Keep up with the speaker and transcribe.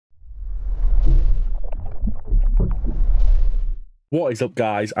What is up,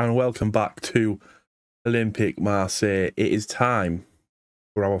 guys, and welcome back to Olympique Marseille. It is time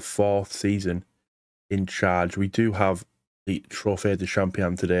for our fourth season in charge. We do have the Trophée de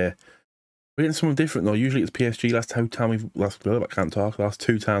Champion today. We're getting something different though. Usually it's PSG. Last two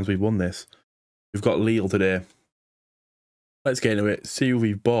times we've won this. We've got Lille today. Let's get into it. See who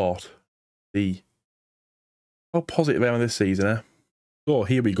we've bought. How positive am I this season, eh? So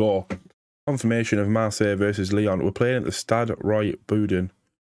here we go. Confirmation of Marseille versus Lyon. We're playing at the Stade Roy Boudin.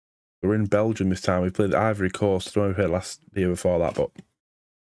 We're in Belgium this time. We played the Ivory Coast. I don't know if we played last year before that, but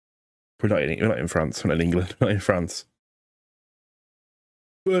we're not in France. We're not in England. We're not in France.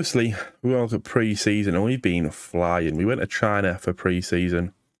 Firstly, we want to look at pre-season, and we've been flying. We went to China for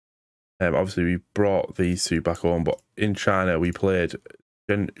pre-season. Obviously, we brought these two back home, but in China, we played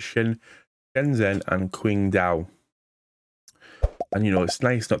Shenzhen and Qingdao. And, you know, it's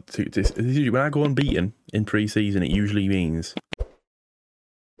nice not to... when I go unbeaten in pre-season, it usually means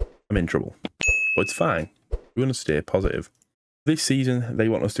I'm in trouble. But it's fine. We want to stay positive. This season, they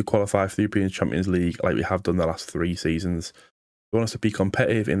want us to qualify for the European Champions League like we have done the last 3 seasons. They want us to be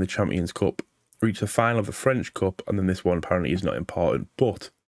competitive in the Champions Cup, reach the final of the French Cup, and then this one apparently is not important.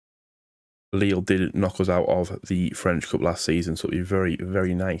 But Lille did knock us out of the French Cup last season, so it'll be very,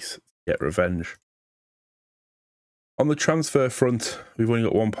 very nice to get revenge. On the transfer front, we've only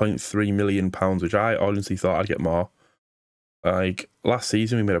got £1.3 million, which I honestly thought I'd get more. Like, last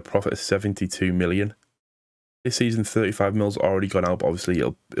season, we made a profit of 72 million. This season, 35 mil's already gone out, but obviously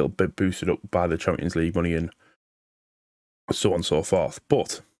it'll be boosted up by the Champions League money and so on and so forth.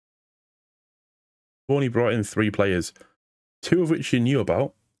 But we've only brought in 3 players, 2 of which you knew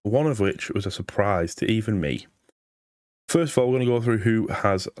about, 1 of which was a surprise to even me. First of all, we're going to go through who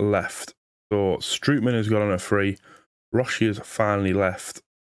has left. So, Strootman has gone on a free. Roshi has finally left.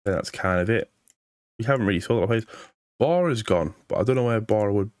 And that's kind of it. We haven't really sold a lot of players. Bora's gone, but I don't know where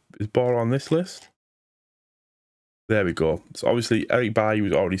Bora would... Is Bora on this list? There we go. So obviously, Eric Bailly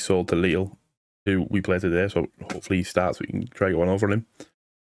was already sold to Lille, who we play today, so hopefully he starts, we can try to get one over on him.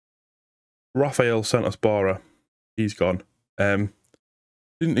 Rafael Santos Bora, he's gone. Didn't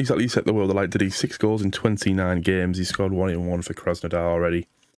exactly set the world alight, did he? 6 goals in 29 games. He scored 1 in 1 for Krasnodar already.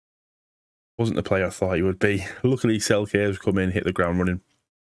 Wasn't the player I thought he would be. Luckily, Selke has come in, hit the ground running.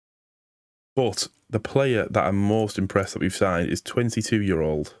 But the player that I'm most impressed that we've signed is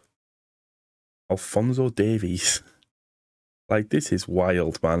 22-year-old Alphonso Davies. Like, this is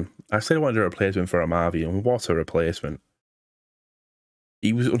wild, man. I said I wanted a replacement for Amavi, and what a replacement.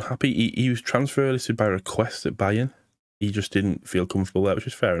 He was unhappy. He was transfer listed by request at Bayern. He just didn't feel comfortable there, which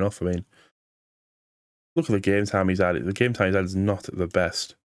is fair enough. I mean, look at the game time he's had. The game time he's had is not the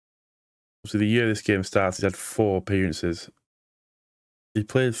best. So the year this game started, he's had 4 appearances. He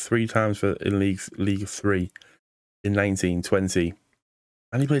played 3 times in League 3 in 1920.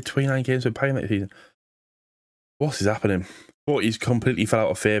 And he played 29 games for Bayern that season. What is happening? But he's completely fell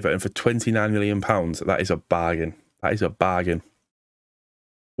out of favour, and for £29 million, that is a bargain. That is a bargain.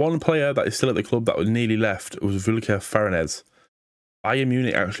 One player that is still at the club that was nearly left was Vulker Farenez. Bayern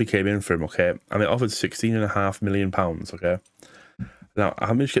Munich actually came in for him, okay? And they offered £16.5 million, okay? Now,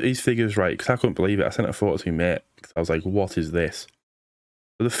 I'm going to get these figures right, because I couldn't believe it. I sent a photo to my mate, because I was like, what is this?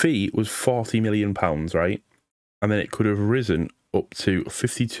 So the fee was £40 million, right? And then it could have risen up to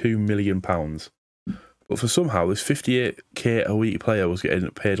 £52 million. But for somehow, this 58k a week player was getting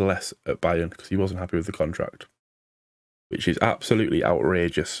paid less at Bayern, because he wasn't happy with the contract. Which is absolutely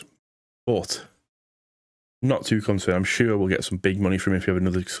outrageous. But not too concerned. I'm sure we'll get some big money from him if we have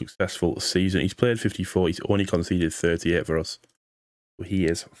another successful season. He's played 54, he's only conceded 38 for us. He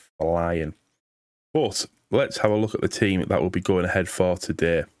is flying. But let's have a look at the team that we'll be going ahead for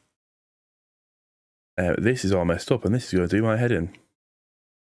today. This is all messed up, and this is going to do my head in.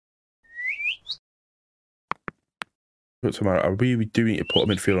 Are we doing to put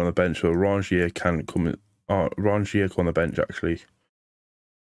a midfielder on the bench so Rangier can come in? Oh, Rangier come on the bench actually.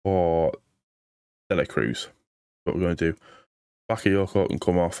 Or Dela Cruz. What we're going to do. Bakayoko can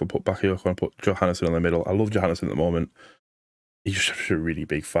come off and put Bakayoko and put Johannesson in the middle. I love Johannesson at the moment. He's just a really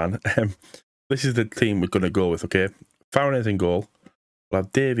big fan. This is the team we're going to go with, okay? Farenez in goal. We'll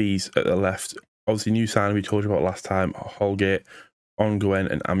have Davies at the left. Obviously, new signing we told you about last time. Holgate, Ongoen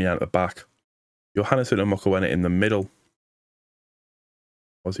and Amian at the back. Johannesson and Mokoena in the middle.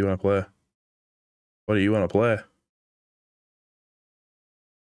 What do you want to play? What do you want to play?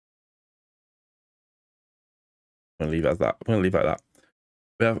 I'm going to leave it as that. I'm going to leave it like that.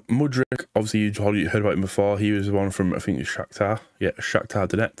 We have Mudryk. Obviously, you heard about him before. He was the one from, I think, Shakhtar. Yeah, Shakhtar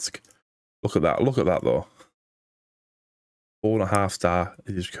Donetsk. Look at that. Look at that, though. 4.5 star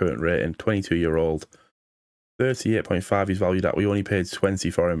is his current rating. 22-year-old. 38.5 he's valued at. We only paid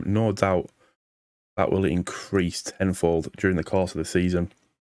 20 for him. No doubt that will increase tenfold during the course of the season.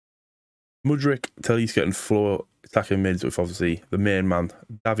 Mudryk, Talisca and Flo attacking mids with obviously the main man,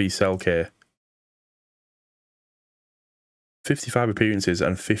 Davy Selke. 55 appearances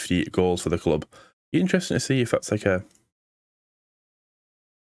and 50 goals for the club. Interesting to see if that's like a...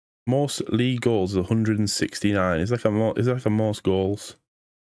 Most league goals is 169. Is that like a most goals?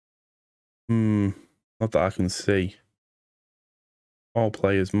 Not that I can see. All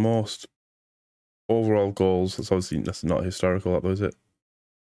players, most overall goals. That's not historical, that though, is it?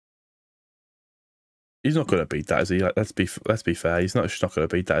 He's not going to beat that, is he? Like, let's be fair. He's just not going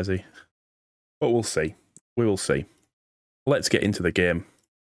to beat that, is he? But we'll see. We will see. Let's get into the game.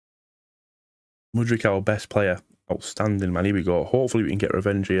 Mudryk, our best player. Outstanding, man. Here we go. Hopefully we can get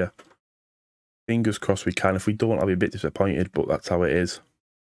revenge here. Fingers crossed we can. If we don't, I'll be a bit disappointed, but that's how it is.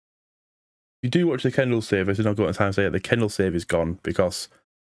 If you do watch the Kendall save, I did not go into time to say it, the Kendall save is gone because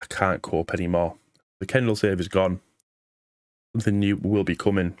I can't cope anymore. The Kendall save is gone. Something new will be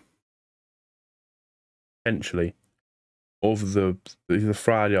coming. Potentially. Over the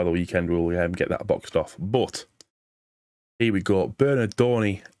Friday or the weekend, we'll get that boxed off. But here we go.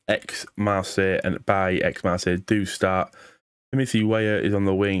 Bernardoni, ex-Marseille, and by ex-Marseille do start. Timothy Weah is on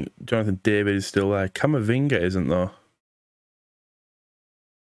the wing. Jonathan David is still there. Camavinga isn't, though.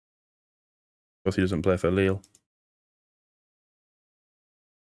 Of course, he doesn't play for Lille.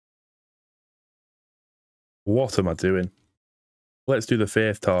 What am I doing? Let's do the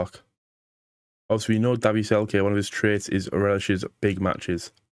faith talk. Obviously, we know Davy Selke, one of his traits is relishes big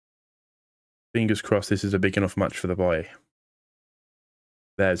matches. Fingers crossed this is a big enough match for the boy.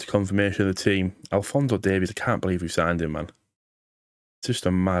 There's confirmation of the team. Alphonso Davies, I can't believe we signed him, man. It's just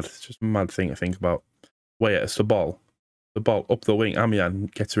a mad thing to think about. Wait, it's the ball. The ball up the wing. Amian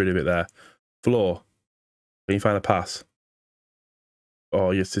gets rid of it there. Flo. Can you find a pass? Oh,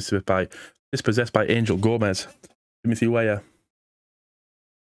 yes, dispossessed by Angel Gomez. Timothy Weah.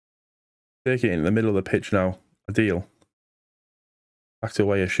 Take it in the middle of the pitch now. A deal. Back to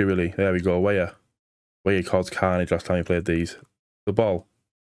Weah, surely. There we go, Weah. Weah caused carnage last time he played these. The ball.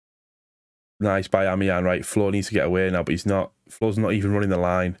 Nice by Amian, right? Flo needs to get away now, but he's not. Flo's not even running the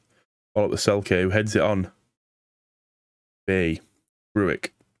line. All up to Selke, who heads it on. B.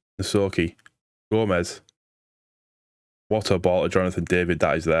 Bruick. Nasoki. Gomez. What a ball to Jonathan David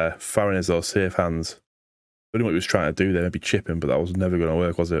that is there. Farron is those safe hands. I don't know what he was trying to do there, maybe chipping, but that was never going to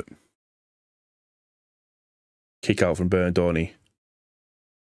work, was it? Kick out from Bernardoni.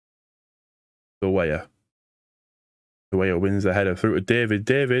 The Weah. The Weah wins the header through to David.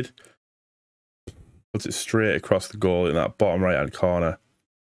 David puts it straight across the goal in that bottom right hand corner.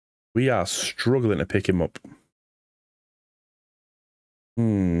 We are struggling to pick him up.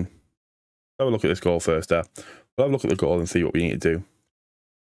 Have a look at this goal first there. We'll have a look at the goal and see what we need to do.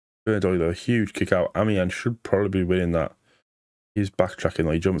 Bernardoni though, a huge kick out. Amian should probably be winning that. He's backtracking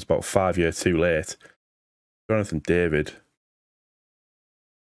though, he jumps about 5 years too late. Jonathan David.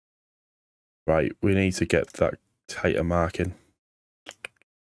 Right, we need to get that tighter marking.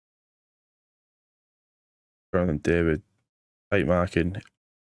 Jonathan David. Tight marking.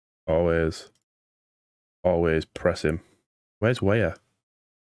 Always press him. Where's Weah?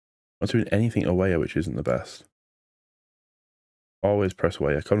 Not doing anything to Weah, which isn't the best. Always press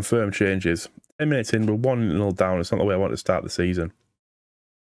Weah. Confirm changes. 10 minutes in, we're 1-0 down. It's not the way I want to start the season.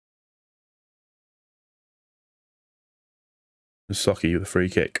 Socky with a free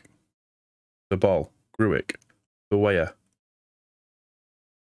kick. The ball. Gruick. The Weah.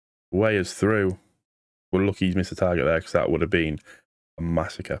 Weah's through. We're lucky he's missed the target there because that would have been a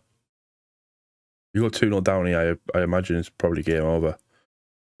massacre. You got 2-0 down here, I imagine it's probably game over.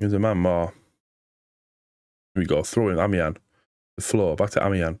 There's a man more. Here we go. Throw in Amian. The floor. Back to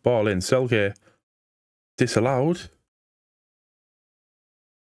Amian. Ball in. Selke. Disallowed.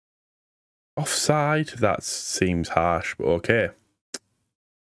 Offside. That seems harsh, but okay.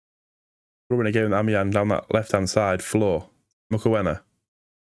 Rubbing again with Amian down that left-hand side. Floor. Mukawena.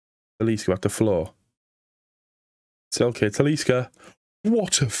 Talisca back to floor. Selke. Talisca.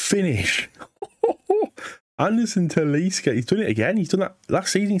 What a finish. Anderson Talisca. He's done it again. He's done that.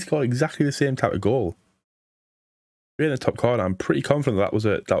 Last season he scored exactly the same type of goal. Right in the top corner. I'm pretty confident that was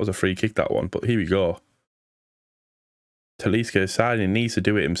a free kick, that one. But here we go. Talisca deciding he needs to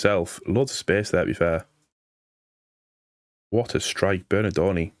do it himself. Loads of space there, to be fair. What a strike.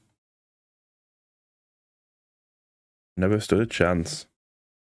 Bernardoni. Never stood a chance.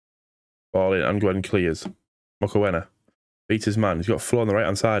 Ball in. Anguen clears. Mokowena. Beats his man. He's got a floor on the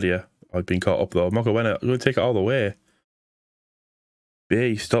right-hand side here. I've been caught up though. Mokowena going to take it all the way.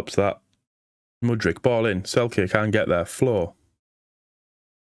 B stops that. Mudryk, ball in. Selke can't get there. Flo.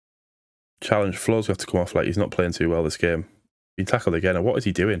 Challenge. Flo's got to come off like he's not playing too well this game. Been tackled again. And what is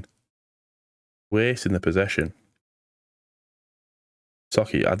he doing? Wasting the possession.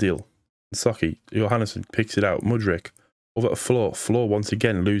 Socky, Adil. Socky, Johannesson picks it out. Mudryk. Over to Flo. Flo once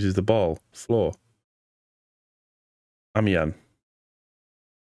again loses the ball. Flo. Amian.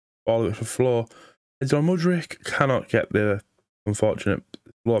 Ball for Flo. It's on Mudryk. Cannot get the unfortunate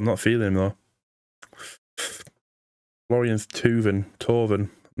Flo. I'm not feeling him though. Florian Toven. I'm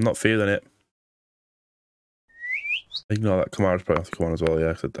not feeling it. Ignore that. Kamara's probably have to come on as well,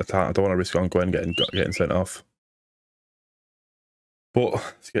 yeah. I don't want to risk on Gwen getting sent off. But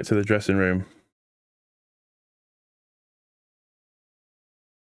let's get to the dressing room.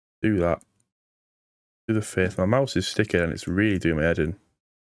 Do that. Do the fifth. My mouse is sticking and it's really doing my head in.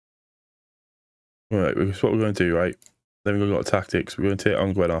 Alright, that's what we're going to do, right? Then we're going to go to tactics. We're going to take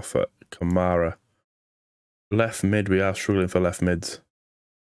on Gwen off at Kamara. Left mid, we are struggling for left mids.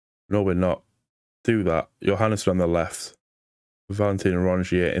 No, we're not. Do that. Johannesson on the left. Valentin and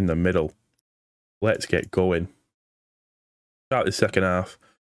Rongier in the middle. Let's get going. Start the second half.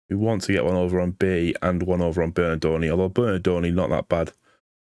 We want to get one over on B and one over on Bernardoni. Although Bernardoni, not that bad.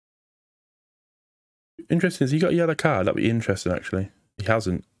 Interesting. Has he got a yellow card? That'd be interesting, actually. He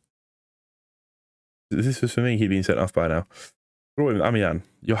hasn't. This was for me. He'd been sent off by now. Throw him, Amian.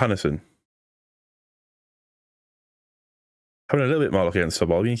 Johannesson. Having a little bit more luck against the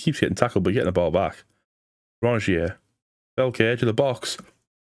ball. I mean, he keeps getting tackled, but getting the ball back. Rongier. Selke, edge of the box.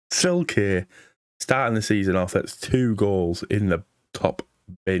 Selke. Starting the season off, that's 2 goals in the top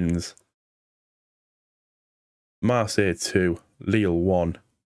bins. Marseille 2. Lille 1.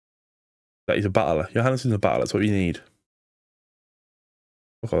 That is a battler. Johannesson's a battler. That's what you need.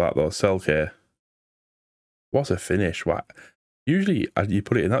 Look at that, though. Selke. What a finish. What? Usually, you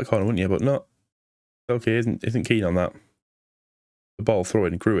put it in that corner, wouldn't you? But no. Selke isn't keen on that. The ball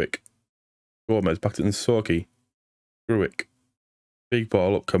throwing. Gruick. Gomez. Back to Nsoki. Gruick. Big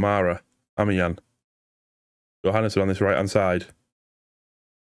ball up. Kamara. Amian. Johannesson on this right-hand side.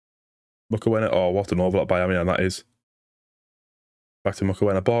 Mukawena. Oh, what an overlap by Amian that is. Back to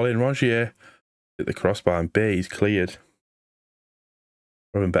Mukawena. Ball in. Rongier. Hit the crossbar and B. He's cleared.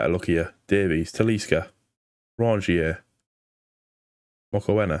 We're having better luck here. Davies. Talisca. Rongier.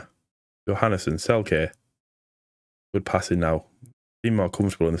 Mukawena. Johannesson. Selke. Good passing now. Being more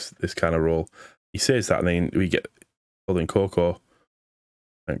comfortable in this kind of role. He says that and then we get holding Coco.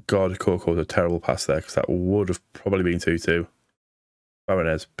 Thank God Coco's a terrible pass there because that would have probably been 2-2.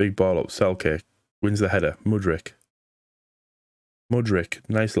 Baronez, big ball up. Selke wins the header. Mudryk.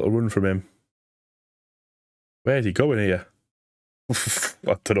 Nice little run from him. Where's he going here?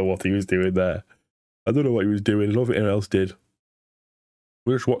 I don't know what he was doing there. I don't know what he was doing. Nothing else did.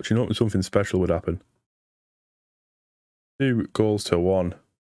 We're just watching, hoping something special would happen. 2-1.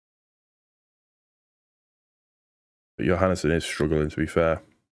 But Johannesson is struggling, to be fair.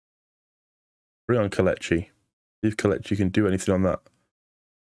 Bring on Kelechi. See if Kelechi can do anything on that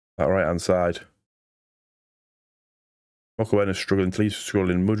right-hand side. Mokowena's struggling. Tali's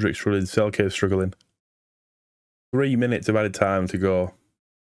struggling. Mudryk struggling. Selke's struggling. 3 minutes of added time to go.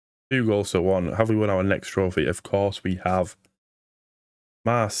 2-1. Have we won our next trophy? Of course we have.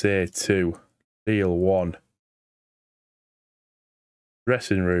 Marseille 2. Lille 1.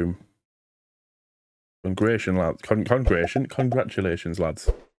 Dressing room. Congratulations, lads.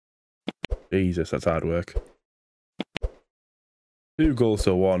 Jesus, that's hard work.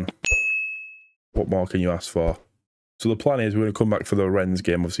 2-1. What more can you ask for? So the plan is we're going to come back for the Rennes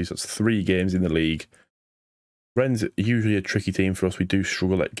game. Obviously, so that's 3 games in the league. Rennes are usually a tricky team for us. We do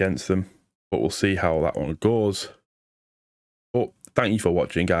struggle against them. But we'll see how that one goes. But thank you for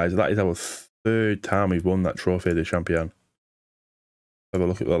watching, guys. That is our 3rd time we've won that Trophée des Champions. Have a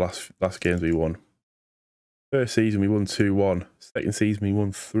look at the last games we won. First season we won 2-1. Second season we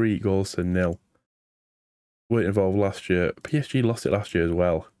won 3-0. Weren't involved last year. PSG lost it last year as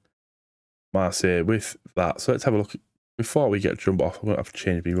well. Marseille with that. So let's have a look. Before we get jump off, I'm going to have to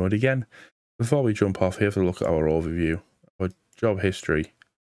change my mode again. Before we jump off, here's a look at our overview. Our job history.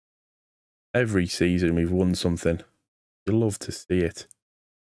 Every season we've won something. You love to see it.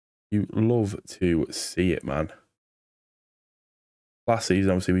 You love to see it, man. Last season,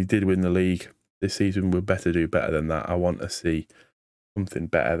 obviously, we did win the league. This season, we'll do better than that. I want to see something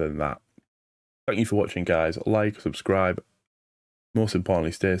better than that. Thank you for watching, guys. Like, subscribe. Most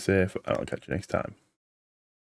importantly, stay safe, and I'll catch you next time.